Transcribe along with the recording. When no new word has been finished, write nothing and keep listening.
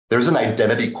there's an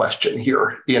identity question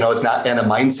here. It's not and a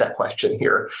mindset question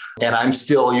here. And I'm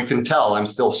still, you can tell, I'm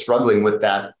still struggling with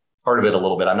that part of it a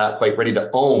little bit. I'm not quite ready to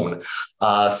own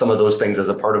some of those things as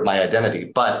a part of my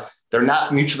identity, but they're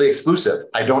not mutually exclusive.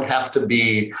 I don't have to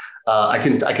be, I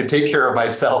can take care of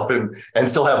myself and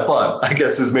still have fun, I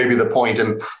guess is maybe the point.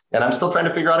 And I'm still trying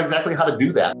to figure out exactly how to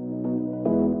do that.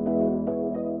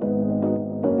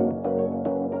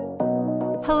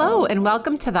 Hello, and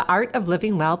welcome to the Art of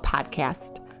Living Well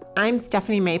podcast. I'm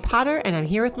Stephanie May Potter, and I'm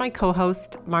here with my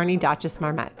co-host, Marnie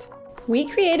Dotches-Marmette. We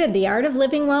created the Art of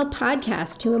Living Well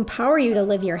podcast to empower you to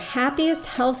live your happiest,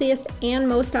 healthiest, and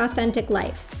most authentic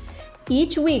life.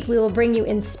 Each week, we will bring you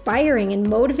inspiring and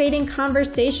motivating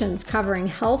conversations covering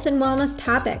health and wellness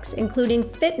topics, including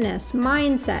fitness,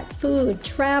 mindset, food,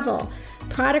 travel,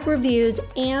 product reviews,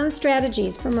 and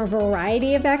strategies from a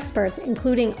variety of experts,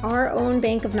 including our own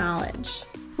bank of knowledge.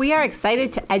 We are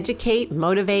excited to educate,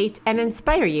 motivate, and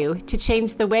inspire you to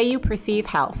change the way you perceive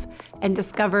health and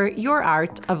discover your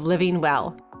art of living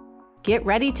well. Get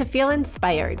ready to feel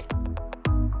inspired.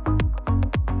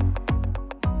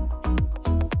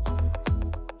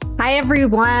 Hi,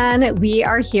 everyone. We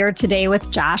are here today with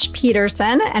Josh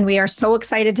Peterson, and we are so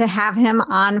excited to have him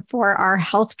on for our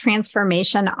health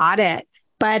transformation audit.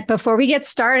 But before we get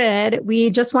started,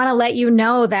 we just want to let you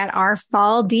know that our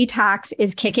fall detox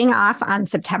is kicking off on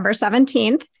September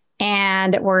 17th.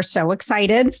 And we're so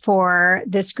excited for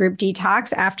this group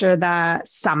detox after the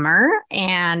summer.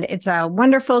 And it's a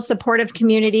wonderful, supportive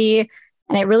community.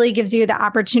 And it really gives you the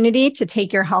opportunity to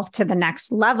take your health to the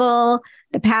next level.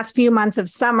 The past few months of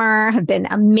summer have been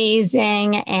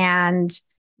amazing. And,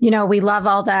 we love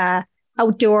all the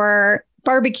outdoor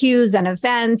barbecues and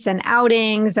events and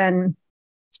outings. And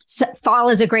fall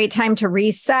is a great time to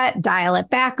reset, dial it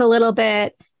back a little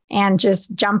bit, and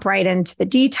just jump right into the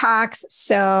detox.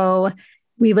 So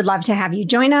we would love to have you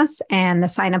join us. And the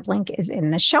sign-up link is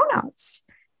in the show notes.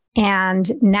 And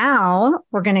now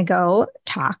we're going to go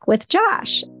talk with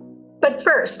Josh. But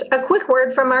first, a quick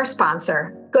word from our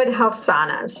sponsor, Good Health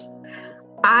Saunas.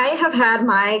 I have had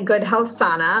my Good Health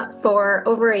Sauna for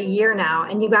over a year now.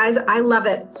 And you guys, I love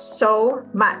it so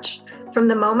much. From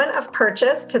the moment of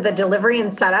purchase to the delivery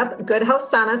and setup, Good Health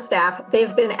Sauna staff,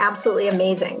 they've been absolutely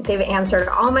amazing. They've answered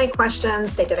all my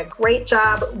questions. They did a great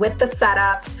job with the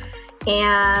setup.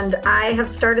 And I have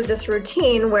started this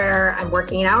routine where I'm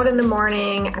working out in the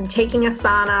morning, I'm taking a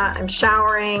sauna, I'm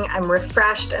showering, I'm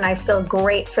refreshed, and I feel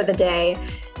great for the day.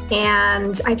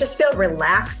 And I just feel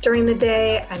relaxed during the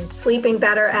day. I'm sleeping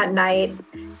better at night.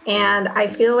 And I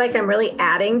feel like I'm really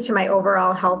adding to my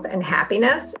overall health and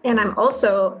happiness. And I'm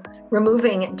also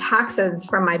removing toxins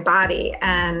from my body.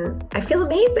 And I feel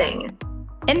amazing.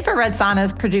 Infrared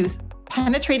saunas produce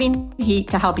penetrating heat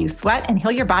to help you sweat and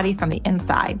heal your body from the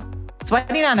inside.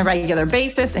 Sweating on a regular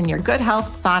basis in your Good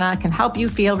Health sauna can help you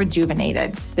feel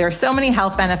rejuvenated. There are so many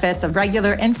health benefits of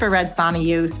regular infrared sauna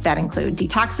use that include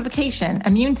detoxification,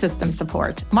 immune system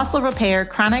support, muscle repair,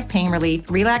 chronic pain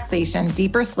relief, relaxation,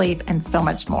 deeper sleep, and so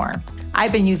much more.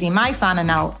 I've been using my sauna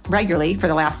now regularly for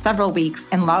the last several weeks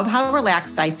and love how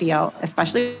relaxed I feel,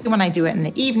 especially when I do it in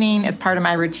the evening as part of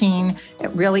my routine. It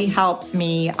really helps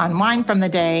me unwind from the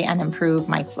day and improve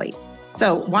my sleep.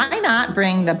 So why not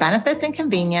bring the benefits and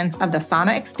convenience of the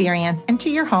sauna experience into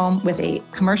your home with a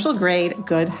commercial-grade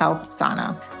Good Health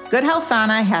Sauna? Good Health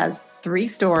Sauna has 3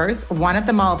 stores, one at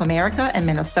the Mall of America in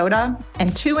Minnesota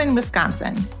and 2 in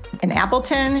Wisconsin, in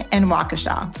Appleton and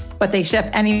Waukesha, but they ship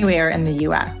anywhere in the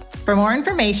U.S. For more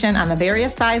information on the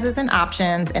various sizes and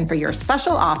options and for your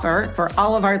special offer for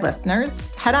all of our listeners,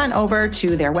 head on over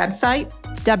to their website,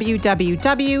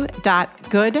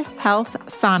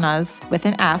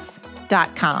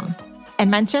 www.goodhealthsaunas.com,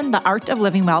 and mention the Art of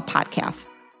Living Well podcast.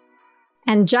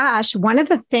 And Josh, one of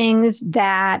the things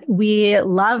that we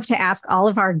love to ask all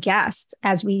of our guests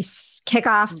as we kick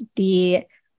off the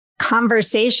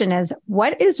conversation is,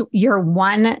 what is your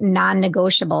one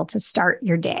non-negotiable to start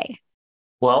your day?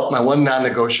 Well, my one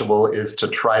non-negotiable is to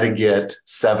try to get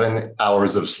 7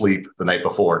 hours of sleep the night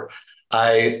before.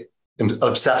 I am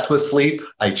obsessed with sleep.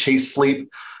 I chase sleep.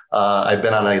 I've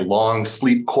been on a long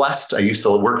sleep quest. I used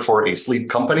to work for a sleep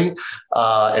company,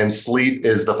 and sleep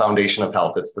is the foundation of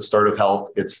health. It's the start of health.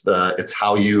 It's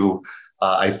how you,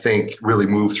 I think, really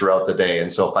move throughout the day.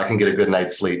 And so if I can get a good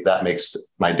night's sleep, that makes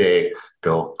my day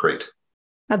go great.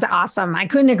 That's awesome. I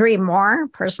couldn't agree more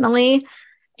personally.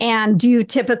 And do you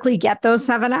typically get those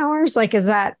 7 hours? Is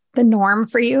that the norm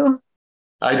for you?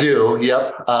 I do.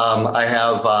 Yep. I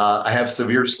have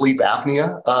severe sleep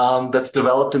apnea that's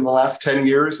developed in the last 10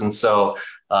 years. And so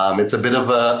it's a bit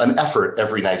of an effort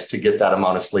every night to get that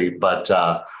amount of sleep. But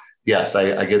yes,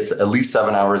 I get at least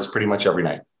 7 hours pretty much every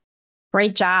night.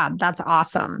 Great job. That's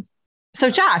awesome. So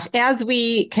Josh, as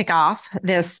we kick off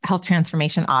this health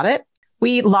transformation audit,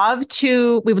 we would love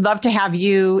to have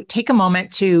you take a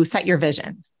moment to set your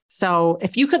vision. So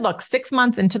if you could look 6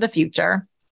 months into the future,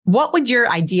 what would your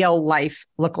ideal life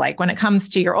look like when it comes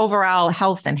to your overall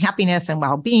health and happiness and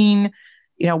well-being?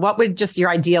 What would just your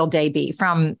ideal day be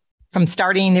from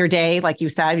starting your day? Like you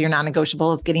said, your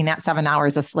non-negotiable is getting that 7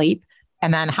 hours of sleep,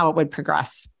 and then how it would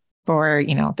progress for,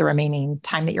 the remaining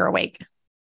time that you're awake.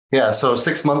 Yeah. So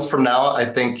 6 months from now, I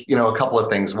think, a couple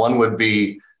of things. One would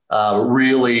be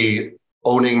really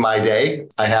owning my day.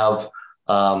 I have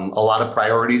a lot of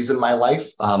priorities in my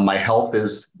life. My health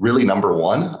is really number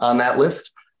one on that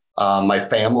list. My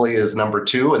family is number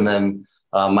two. And then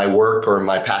my work or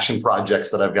my passion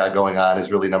projects that I've got going on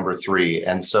is really number three.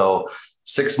 And so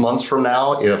 6 months from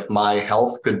now, if my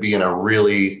health could be in a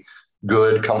really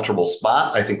good, comfortable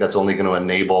spot, I think that's only going to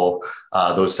enable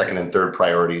those second and third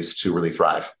priorities to really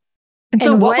thrive. And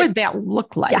so what would that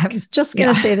look like? Yeah, I was just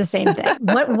going to say the same thing.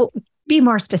 What be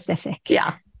more specific?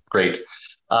 Yeah. Great.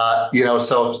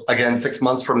 So again, 6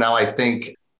 months from now, I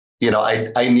think,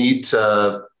 I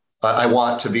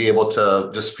want to be able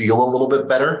to just feel a little bit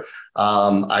better.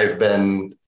 I've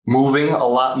been moving a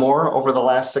lot more over the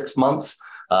last 6 months.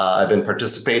 I've been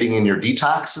participating in your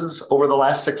detoxes over the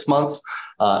last 6 months,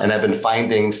 and I've been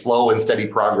finding slow and steady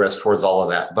progress towards all of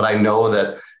that. But I know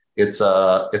that it's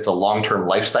a long-term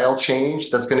lifestyle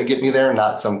change that's going to get me there,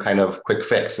 not some kind of quick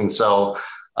fix. And so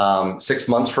 6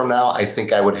 months from now, I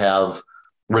think I would have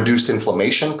reduced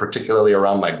inflammation, particularly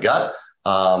around my gut.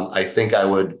 I think I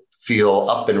would feel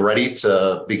up and ready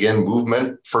to begin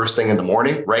movement first thing in the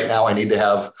morning. Right now, I need to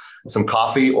have some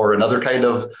coffee or another kind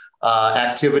of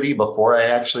activity before I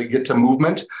actually get to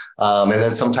movement. And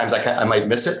then sometimes I might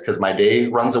miss it because my day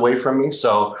runs away from me.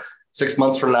 So 6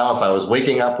 months from now, if I was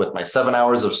waking up with my 7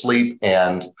 hours of sleep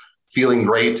and feeling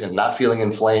great and not feeling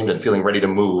inflamed and feeling ready to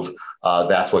move,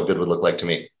 that's what good would look like to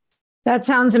me. That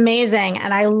sounds amazing.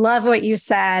 And I love what you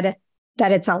said,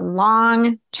 that it's a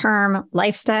long-term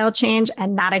lifestyle change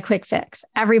and not a quick fix.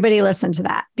 Everybody listen to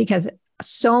that, because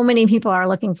so many people are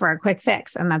looking for a quick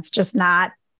fix, and that's just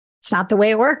it's not the way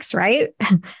it works, right?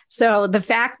 So the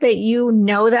fact that you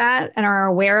know that and are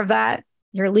aware of that,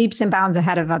 you're leaps and bounds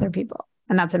ahead of other people.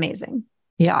 And that's amazing.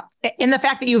 Yeah. And the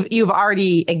fact that you've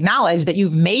already acknowledged that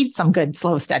you've made some good,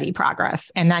 slow, steady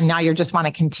progress. And then now you just want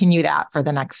to continue that for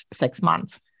the next 6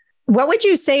 months. What would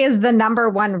you say is the number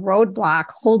one roadblock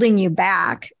holding you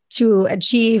back to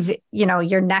achieve,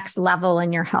 your next level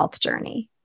in your health journey?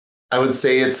 I would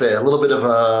say it's a little bit of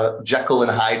a Jekyll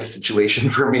and Hyde situation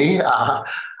for me. I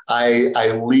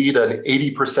lead an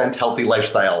 80% healthy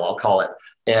lifestyle, I'll call it.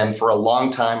 And for a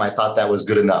long time, I thought that was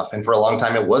good enough. And for a long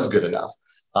time, it was good enough.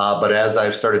 But as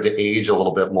I've started to age a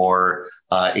little bit more,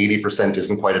 80%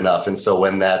 isn't quite enough. And so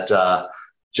when that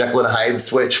Jekyll and Hyde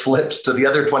switch flips to the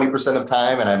other 20% of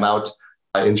time, and I'm out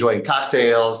enjoying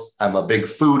cocktails, I'm a big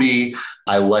foodie,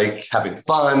 I like having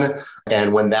fun.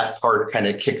 And when that part kind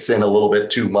of kicks in a little bit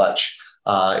too much,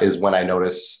 is when I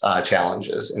notice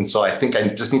challenges. And so I think I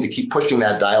just need to keep pushing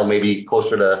that dial, maybe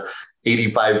closer to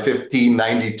 85, 15,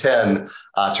 90, 10,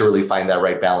 to really find that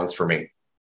right balance for me.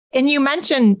 And you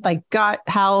mentioned like gut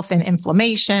health and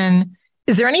inflammation.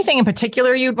 Is there anything in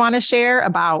particular you'd want to share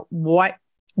about what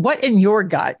in your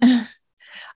gut do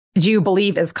you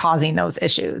believe is causing those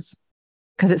issues?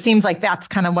 Because it seems like that's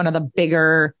kind of one of the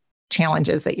bigger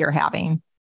challenges that you're having.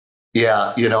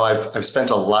 Yeah, I've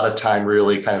spent a lot of time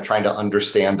really kind of trying to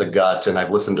understand the gut, and I've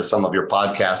listened to some of your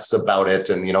podcasts about it.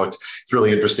 And, it's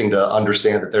really interesting to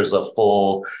understand that there's a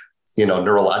full,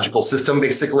 neurological system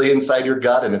basically inside your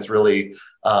gut. And it's really,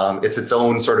 it's its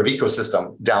own sort of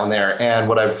ecosystem down there. And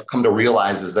what I've come to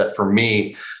realize is that for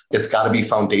me, it's got to be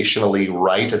foundationally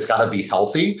right. It's got to be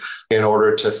healthy in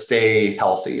order to stay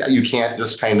healthy. You can't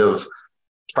just kind of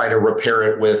try to repair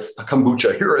it with a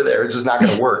kombucha here or there. It's just not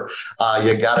going to work.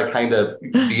 You got to kind of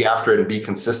be after it and be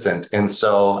consistent. And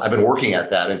so I've been working at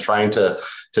that and trying to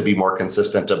be more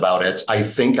consistent about it. I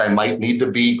think I might need to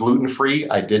be gluten-free.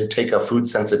 I did take a food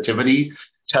sensitivity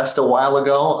test a while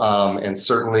ago, and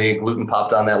certainly gluten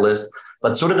popped on that list,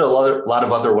 but so did a lot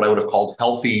of other what I would have called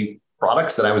healthy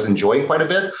products that I was enjoying quite a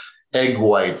bit. Egg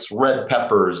whites, red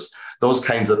peppers, those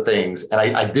kinds of things. And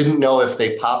I didn't know if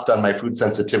they popped on my food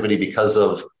sensitivity because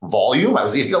of volume. I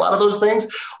was eating a lot of those things,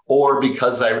 or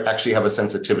because I actually have a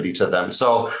sensitivity to them.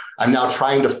 So I'm now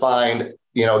trying to find,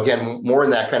 again, more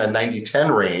in that kind of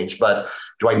 90-10 range, but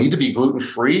do I need to be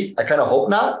gluten-free? I kind of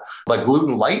hope not, but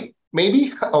gluten light,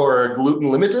 maybe, or gluten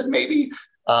limited, maybe.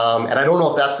 And I don't know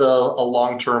if that's a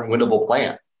long-term winnable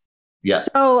plan. Yeah.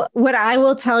 So what I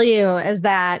will tell you is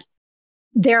that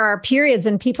there are periods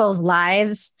in people's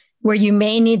lives where you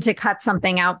may need to cut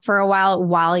something out for a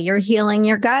while you're healing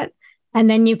your gut. And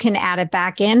then you can add it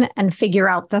back in and figure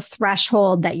out the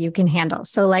threshold that you can handle.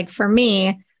 So like for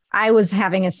me, I was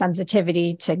having a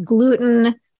sensitivity to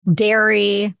gluten,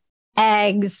 dairy,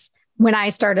 eggs when I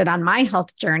started on my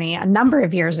health journey a number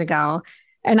of years ago.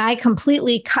 And I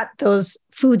completely cut those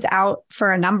foods out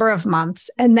for a number of months.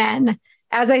 And then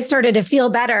as I started to feel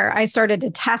better, I started to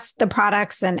test the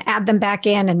products and add them back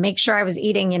in and make sure I was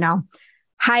eating,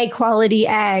 high quality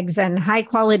eggs and high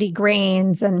quality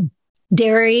grains. And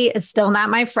dairy is still not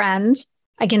my friend.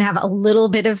 I can have a little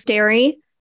bit of dairy,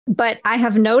 but I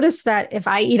have noticed that if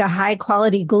I eat a high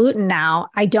quality gluten now,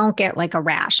 I don't get like a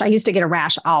rash. I used to get a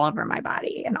rash all over my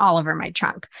body and all over my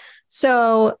trunk.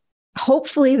 So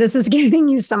hopefully this is giving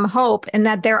you some hope in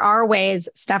that there are ways.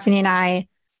 Stephanie and I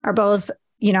are both,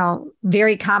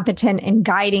 very competent in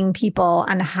guiding people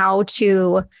on how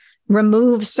to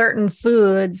remove certain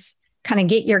foods, kind of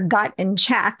get your gut in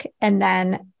check and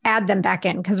then add them back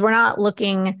in. Because we're not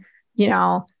looking,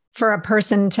 for a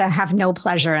person to have no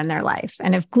pleasure in their life.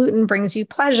 And if gluten brings you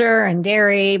pleasure and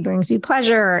dairy brings you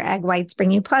pleasure or egg whites bring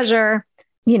you pleasure,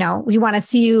 we want to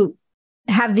see you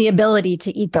have the ability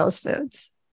to eat those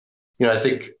foods. I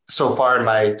think so far in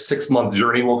my 6-month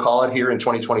journey, we'll call it here in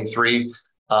 2023,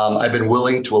 I've been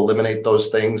willing to eliminate those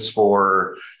things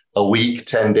for a week,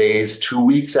 10 days, 2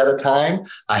 weeks at a time.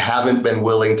 I haven't been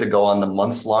willing to go on the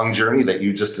months-long journey that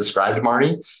you just described,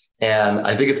 Marnie. And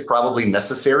I think it's probably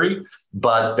necessary,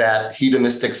 but that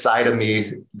hedonistic side of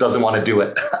me doesn't want to do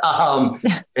it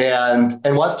and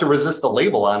wants to resist the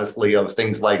label, honestly, of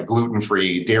things like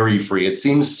gluten-free, dairy-free. It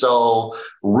seems so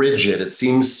rigid. It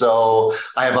seems so,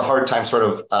 I have a hard time sort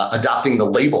of adopting the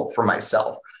label for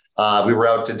myself. We were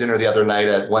out to dinner the other night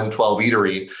at 112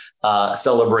 Eatery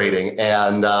celebrating.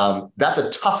 And that's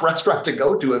a tough restaurant to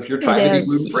go to if you're trying to be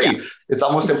gluten-free. Yeah. It's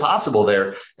almost impossible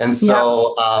there. And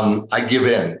so I give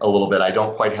in a little bit. I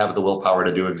don't quite have the willpower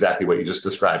to do exactly what you just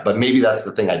described. But maybe that's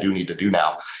the thing I do need to do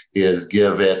now is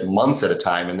give it months at a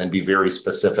time and then be very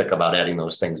specific about adding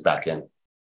those things back in.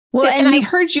 Well, and I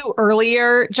heard you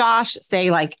earlier, Josh, say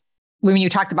like when you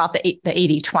talked about the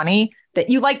 80-20, that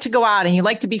you like to go out and you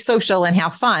like to be social and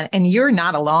have fun. And you're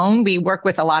not alone. We work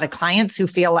with a lot of clients who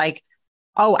feel like,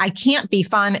 oh, I can't be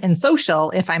fun and social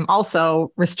if I'm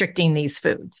also restricting these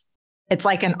foods. It's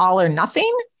like an all or nothing.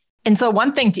 And so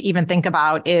one thing to even think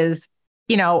about is,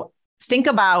 think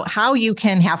about how you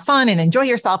can have fun and enjoy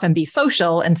yourself and be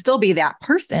social and still be that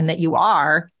person that you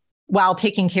are while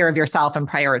taking care of yourself and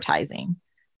prioritizing.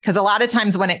 Because a lot of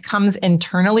times when it comes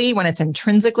internally, when it's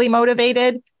intrinsically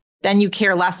motivated, then you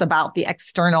care less about the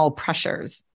external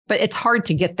pressures. But it's hard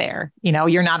to get there.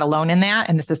 You're not alone in that.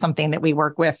 And this is something that we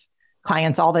work with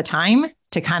clients all the time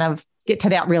to kind of get to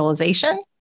that realization.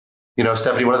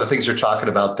 Stephanie, one of the things you're talking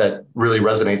about that really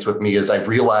resonates with me is I've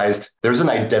realized there's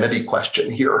an identity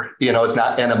question here. It's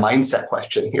not and a mindset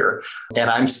question here.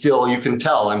 And you can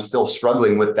tell I'm still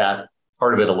struggling with that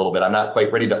part of it a little bit. I'm not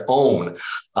quite ready to own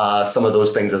some of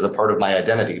those things as a part of my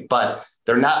identity, but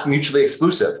they're not mutually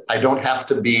exclusive. I don't have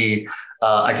to be,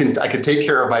 I can take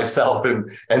care of myself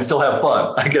and still have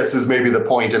fun, I guess is maybe the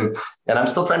point. And I'm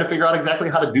still trying to figure out exactly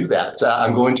how to do that.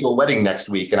 I'm going to a wedding next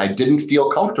week and I didn't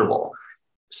feel comfortable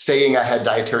saying I had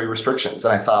dietary restrictions.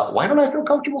 And I thought, why don't I feel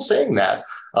comfortable saying that?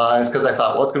 And it's because I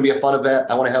thought, well, it's going to be a fun event.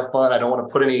 I want to have fun. I don't want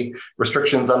to put any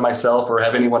restrictions on myself or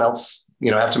have anyone else,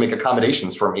 have to make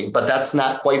accommodations for me. But that's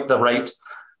not quite the right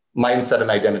mindset and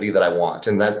identity that I want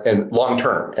and long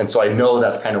term. And so I know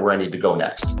that's kind of where I need to go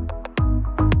next.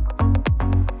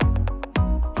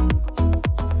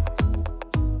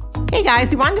 Hey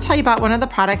guys, we wanted to tell you about one of the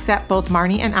products that both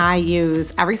Marnie and I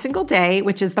use every single day,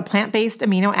 which is the plant-based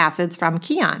amino acids from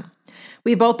Kion.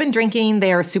 We've both been drinking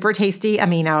their super tasty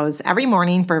aminos every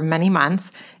morning for many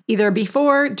months, either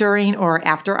before, during, or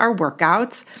after our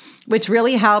workouts, which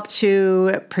really help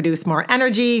to produce more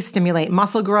energy, stimulate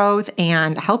muscle growth,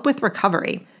 and help with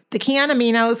recovery. The Kion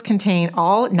aminos contain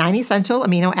all 9 essential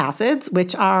amino acids,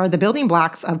 which are the building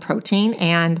blocks of protein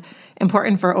and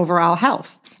important for overall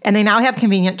health. And they now have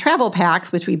convenient travel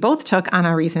packs, which we both took on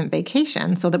our recent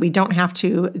vacation so that we don't have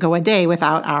to go a day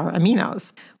without our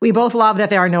aminos. We both love that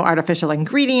there are no artificial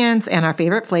ingredients, and our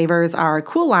favorite flavors are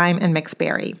cool lime and mixed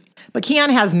berry. But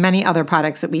Kion has many other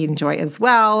products that we enjoy as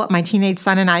well. My teenage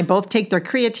son and I both take their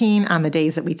creatine on the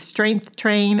days that we strength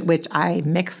train, which I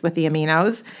mix with the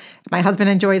aminos. My husband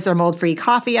enjoys their mold-free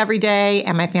coffee every day,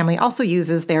 and my family also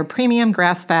uses their premium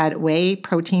grass-fed whey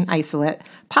protein isolate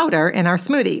powder in our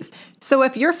smoothies. So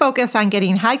if you're focused on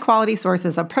getting high-quality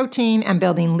sources of protein and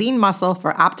building lean muscle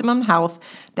for optimum health,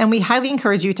 then we highly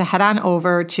encourage you to head on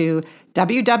over to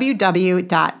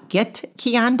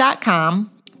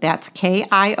www.getkion.com. That's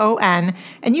Kion,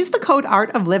 and use the code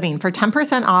Art of Living for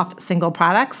 10% off single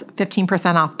products,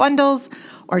 15% off bundles,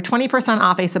 or 20%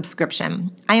 off a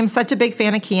subscription. I am such a big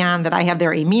fan of Kion that I have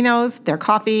their aminos, their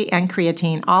coffee, and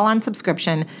creatine all on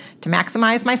subscription to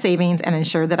maximize my savings and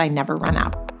ensure that I never run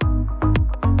out.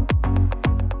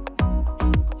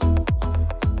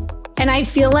 And I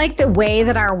feel like the way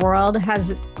that our world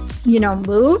has,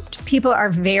 moved,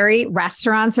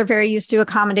 restaurants are very used to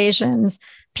accommodations.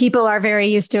 People are very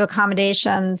used to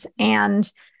accommodations.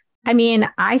 And I mean,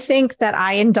 I think that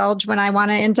I indulge when I want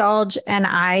to indulge, and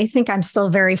I think I'm still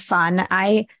very fun.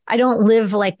 I don't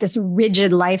live like this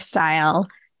rigid lifestyle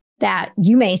that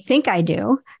you may think I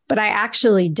do, but I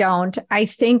actually don't. I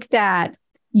think that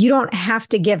you don't have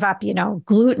to give up,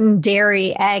 gluten,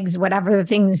 dairy, eggs, whatever the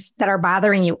things that are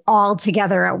bothering you all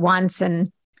together at once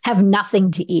and have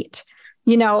nothing to eat.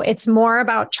 It's more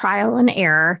about trial and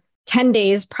error. 10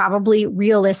 days probably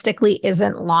realistically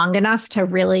isn't long enough to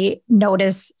really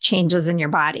notice changes in your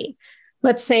body.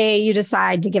 Let's say you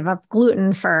decide to give up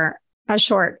gluten for a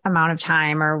short amount of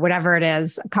time or whatever it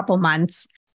is, a couple months.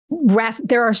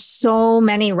 There are so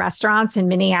many restaurants in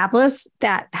Minneapolis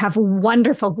that have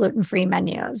wonderful gluten-free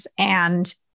menus.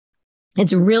 And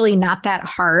it's really not that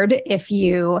hard if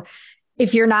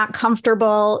you're not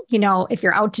comfortable, if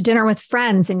you're out to dinner with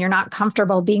friends and you're not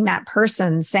comfortable being that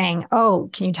person saying, oh,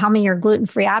 can you tell me your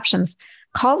gluten-free options?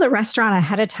 Call the restaurant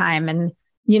ahead of time and,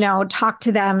 talk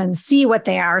to them and see what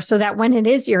they are so that when it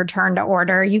is your turn to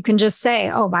order, you can just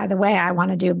say, oh, by the way, I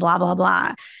want to do blah, blah,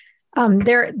 blah.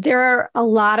 There are a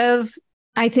lot of,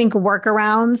 I think,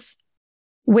 workarounds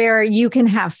where you can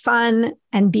have fun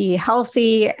and be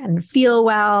healthy and feel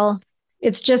well.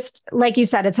 It's just, like you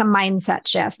said, it's a mindset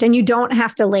shift, and you don't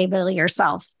have to label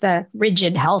yourself the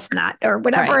rigid health nut or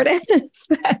whatever it is.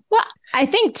 Well, I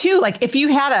think too, like if you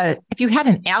had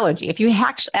an allergy, if you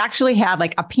actually had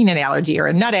like a peanut allergy or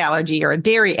a nut allergy or a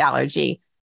dairy allergy,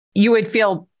 you would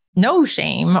feel no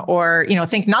shame or,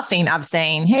 think nothing of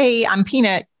saying, hey, I'm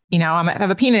peanut, I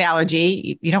have a peanut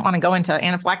allergy. You don't want to go into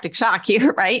anaphylactic shock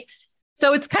here, right?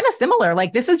 So it's kind of similar.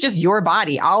 Like this is just your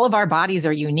body. All of our bodies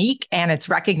are unique, and it's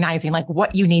recognizing like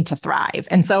what you need to thrive.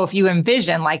 And so if you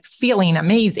envision like feeling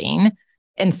amazing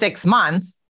in 6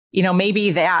 months,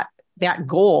 maybe that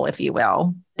goal, if you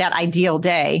will, that ideal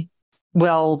day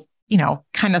will,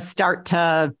 kind of start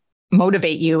to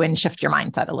motivate you and shift your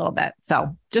mindset a little bit.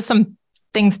 So just some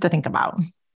things to think about.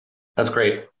 That's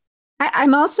great.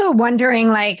 I'm also wondering,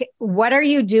 like, what are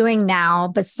you doing now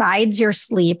besides your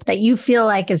sleep that you feel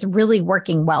like is really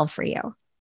working well for you?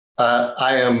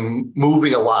 I am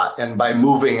moving a lot. And by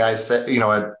moving, I said,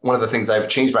 one of the things I've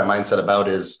changed my mindset about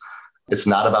is it's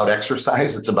not about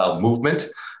exercise, it's about movement.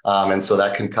 And so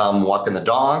that can come walking the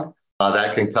dog.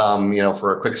 That can come,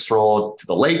 for a quick stroll to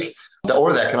the lake,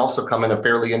 or that can also come in a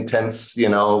fairly intense,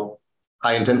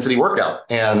 high intensity workout.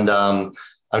 And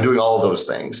I'm doing all of those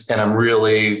things. And I'm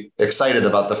really excited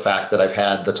about the fact that I've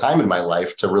had the time in my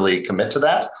life to really commit to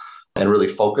that and really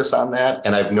focus on that.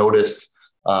 And I've noticed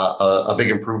a big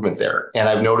improvement there. And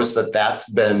I've noticed that that's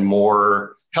been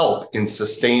more help in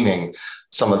sustaining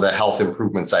some of the health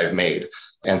improvements I've made.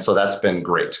 And so that's been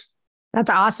great. That's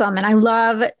awesome. And I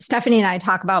love, Stephanie and I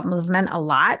talk about movement a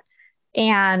lot.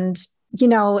 And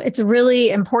it's really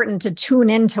important to tune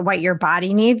into what your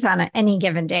body needs on any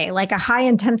given day. Like a high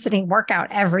intensity workout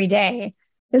every day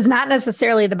is not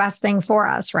necessarily the best thing for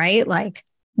us, right? Like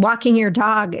walking your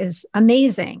dog is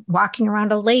amazing. Walking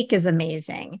around a lake is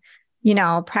amazing.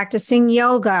 Practicing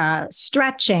yoga,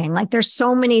 stretching, like there's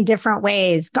so many different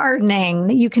ways, gardening,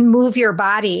 that you can move your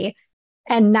body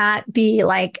and not be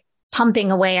like pumping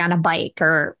away on a bike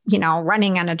or,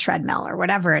 running on a treadmill or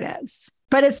whatever it is.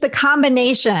 But it's the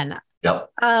combination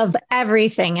of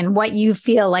everything and what you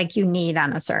feel like you need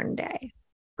on a certain day.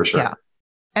 For sure. Yeah.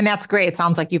 And that's great. It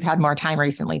sounds like you've had more time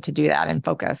recently to do that and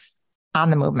focus on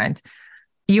the movement.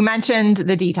 You mentioned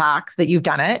the detox, that you've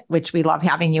done it, which we love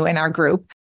having you in our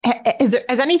group. Has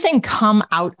anything come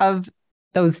out of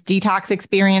those detox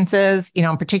experiences,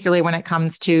 particularly when it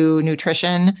comes to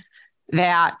nutrition,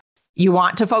 that you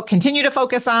want to continue to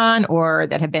focus on, or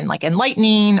that have been like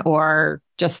enlightening, or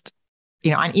just,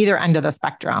 on either end of the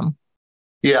spectrum?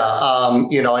 Yeah,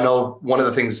 I know one of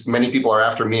the things many people are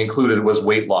after, me included, was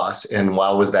weight loss. And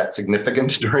wow, was that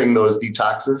significant during those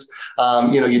detoxes?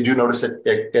 You do notice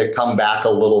it come back a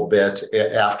little bit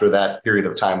after that period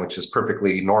of time, which is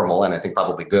perfectly normal and I think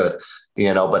probably good,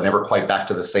 but never quite back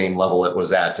to the same level it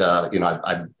was at.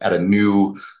 I'm at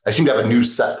I seem to have a new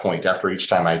set point after each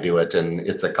time I do it, and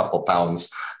it's a couple pounds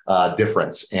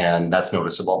difference, and that's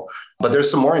noticeable. But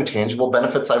there's some more intangible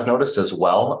benefits I've noticed as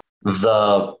well.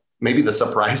 Maybe the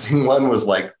surprising one was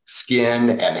like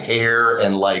skin and hair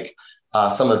and like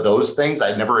some of those things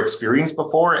I'd never experienced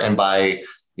before. And by,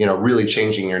 really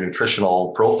changing your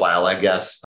nutritional profile, I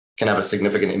guess, can have a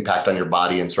significant impact on your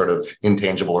body in sort of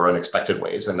intangible or unexpected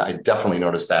ways. And I definitely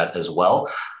noticed that as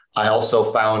well. I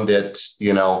also found it,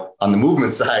 on the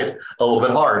movement side, a little bit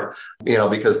hard,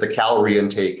 because the calorie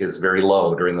intake is very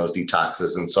low during those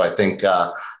detoxes. And so I think,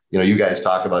 you guys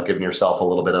talk about giving yourself a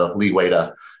little bit of leeway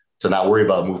to not worry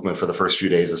about movement for the first few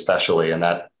days, especially. And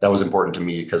that was important to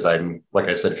me because I'm, like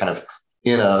I said, kind of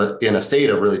in a state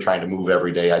of really trying to move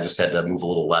every day. I just had to move a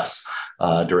little less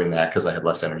during that because I had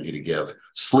less energy to give.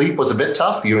 Sleep was a bit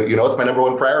tough. It's my number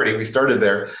one priority. We started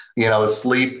there,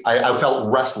 sleep. I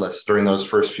felt restless during those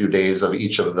first few days of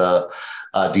each of the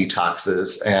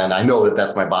detoxes. And I know that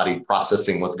that's my body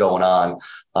processing what's going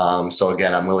on. So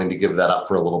again, I'm willing to give that up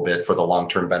for a little bit for the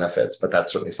long-term benefits, but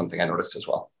that's certainly something I noticed as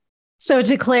well. So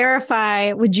to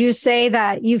clarify, would you say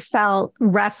that you felt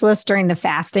restless during the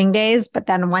fasting days, but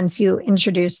then once you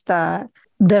introduced the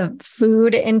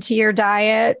food into your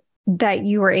diet, that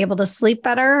you were able to sleep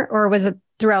better, or was it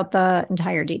throughout the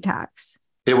entire detox?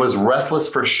 It was restless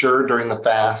for sure during the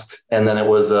fast. And then it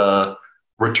was a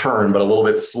return, but a little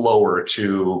bit slower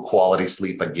to quality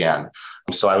sleep again.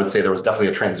 So I would say there was definitely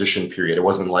a transition period. It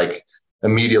wasn't like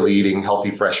immediately eating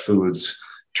healthy, fresh foods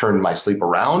turned my sleep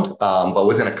around. But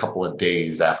within a couple of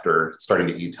days after starting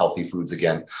to eat healthy foods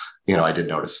again, I did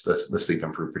notice the sleep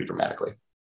improve pretty dramatically.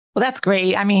 Well, that's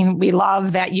great. I mean, we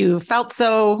love that you felt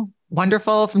so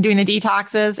wonderful from doing the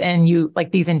detoxes, and you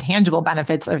like these intangible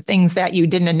benefits are things that you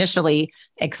didn't initially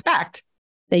expect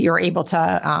that you're able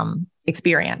to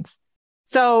experience.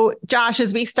 So Josh,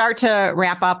 as we start to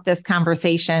wrap up this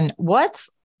conversation, what's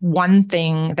one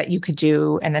thing that you could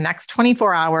do in the next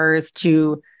 24 hours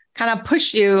to kind of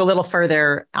push you a little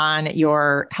further on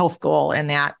your health goal and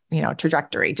that,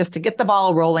 trajectory, just to get the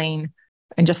ball rolling,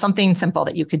 and just something simple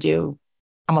that you could do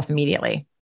almost immediately?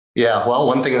 Yeah, well,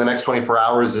 one thing in the next 24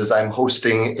 hours is I'm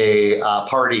hosting a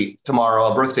party tomorrow,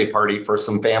 a birthday party for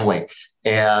some family.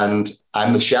 And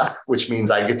I'm the chef, which means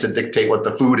I get to dictate what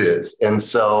the food is. And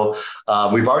so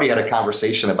we've already had a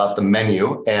conversation about the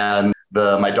menu, and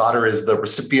my daughter is the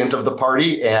recipient of the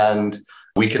party, and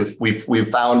we've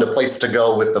found a place to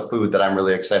go with the food that I'm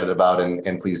really excited about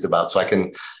and pleased about. So I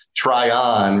can try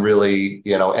on really,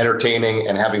 entertaining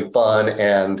and having fun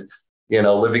and,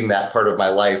 living that part of my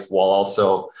life while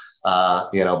also,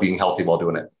 being healthy while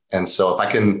doing it. And so if I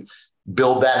can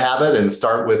build that habit and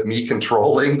start with me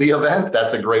controlling the event,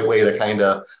 that's a great way to kind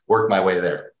of work my way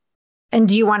there. And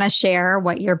do you want to share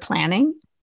what you're planning?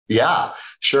 Yeah,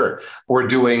 sure. We're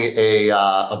doing a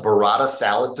burrata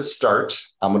salad to start.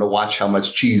 I'm going to watch how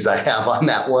much cheese I have on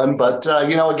that one. But,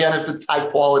 again, if it's high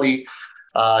quality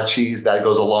cheese, that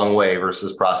goes a long way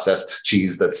versus processed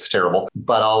cheese that's terrible.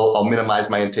 But I'll minimize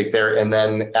my intake there. And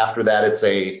then after that, it's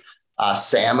a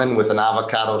salmon with an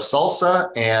avocado salsa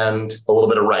and a little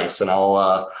bit of rice. And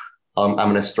I'm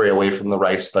going to stray away from the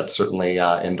rice, but certainly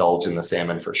indulge in the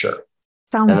salmon for sure.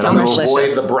 Sounds and then I'm delicious. going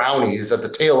to avoid the brownies at the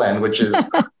tail end, which is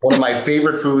one of my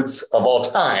favorite foods of all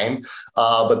time.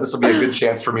 But this will be a good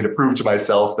chance for me to prove to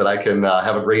myself that I can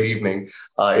have a great evening,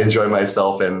 enjoy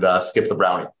myself, and skip the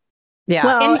brownie. Yeah.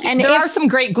 Well, and there are some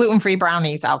great gluten-free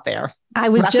brownies out there. I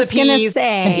was just going to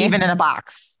say, and even in a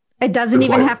box. It doesn't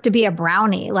even have to be a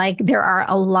brownie. Like, there are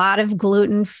a lot of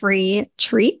gluten-free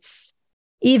treats.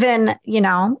 Even,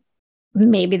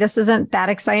 maybe this isn't that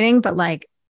exciting, but like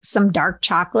some dark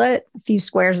chocolate, a few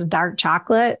squares of dark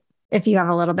chocolate, if you have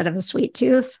a little bit of a sweet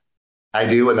tooth. I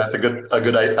do, and that's a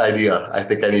good idea. I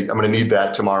think I'm going to need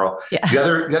that tomorrow. Yeah.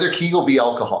 The other key will be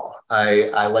alcohol.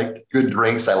 I like good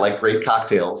drinks. I like great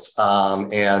cocktails,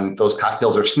 and those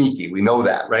cocktails are sneaky. We know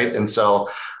that, right? And so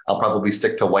I'll probably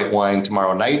stick to white wine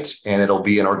tomorrow night, and it'll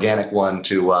be an organic one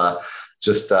to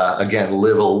again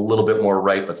live a little bit more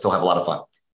right, but still have a lot of fun.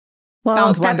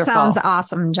 Well, that sounds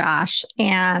awesome, Josh.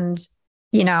 And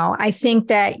I think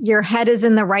that your head is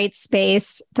in the right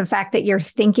space. The fact that you're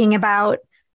thinking about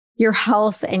your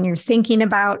health and you're thinking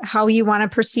about how you want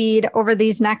to proceed over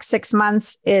these next 6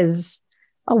 months is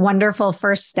a wonderful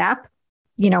first step.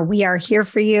 We are here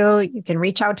for you. You can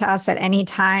reach out to us at any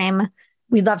time.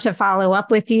 We'd love to follow up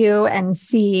with you and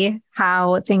see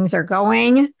how things are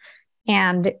going.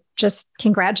 And just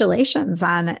congratulations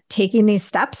on taking these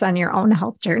steps on your own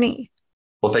health journey.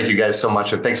 Well, thank you guys so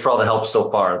much. And thanks for all the help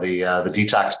so far. The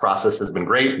detox process has been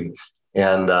great.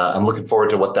 And I'm looking forward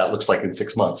to what that looks like in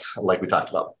 6 months, like we talked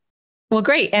about. Well,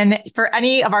 great. And for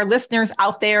any of our listeners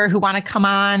out there who want to come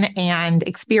on and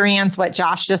experience what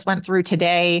Josh just went through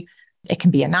today, it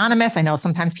can be anonymous. I know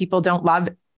sometimes people don't love,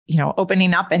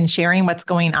 opening up and sharing what's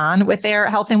going on with their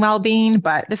health and well-being,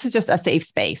 but this is just a safe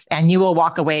space, and you will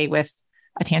walk away with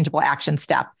a tangible action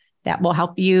step that will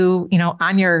help you,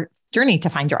 on your journey to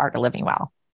find your art of living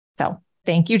well. So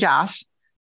thank you, Josh.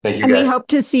 Thank you, and guys. We hope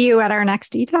to see you at our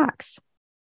next detox,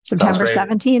 September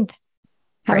 17th.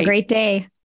 Have a great day.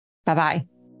 Bye-bye.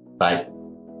 Bye.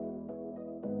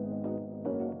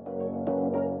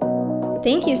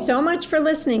 Thank you so much for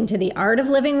listening to the Art of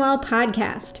Living Well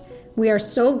podcast. We are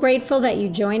so grateful that you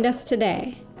joined us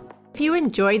today. If you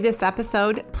enjoyed this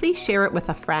episode, please share it with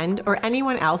a friend or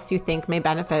anyone else you think may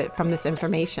benefit from this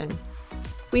information.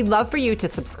 We'd love for you to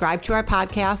subscribe to our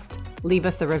podcast, leave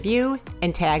us a review,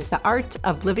 and tag the Art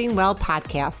of Living Well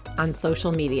podcast on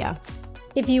social media.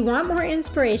 If you want more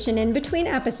inspiration in between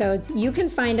episodes, you can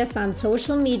find us on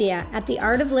social media at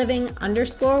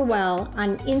theartofliving_well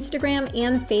on Instagram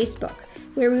and Facebook,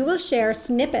 where we will share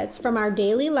snippets from our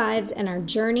daily lives and our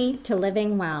journey to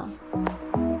living well.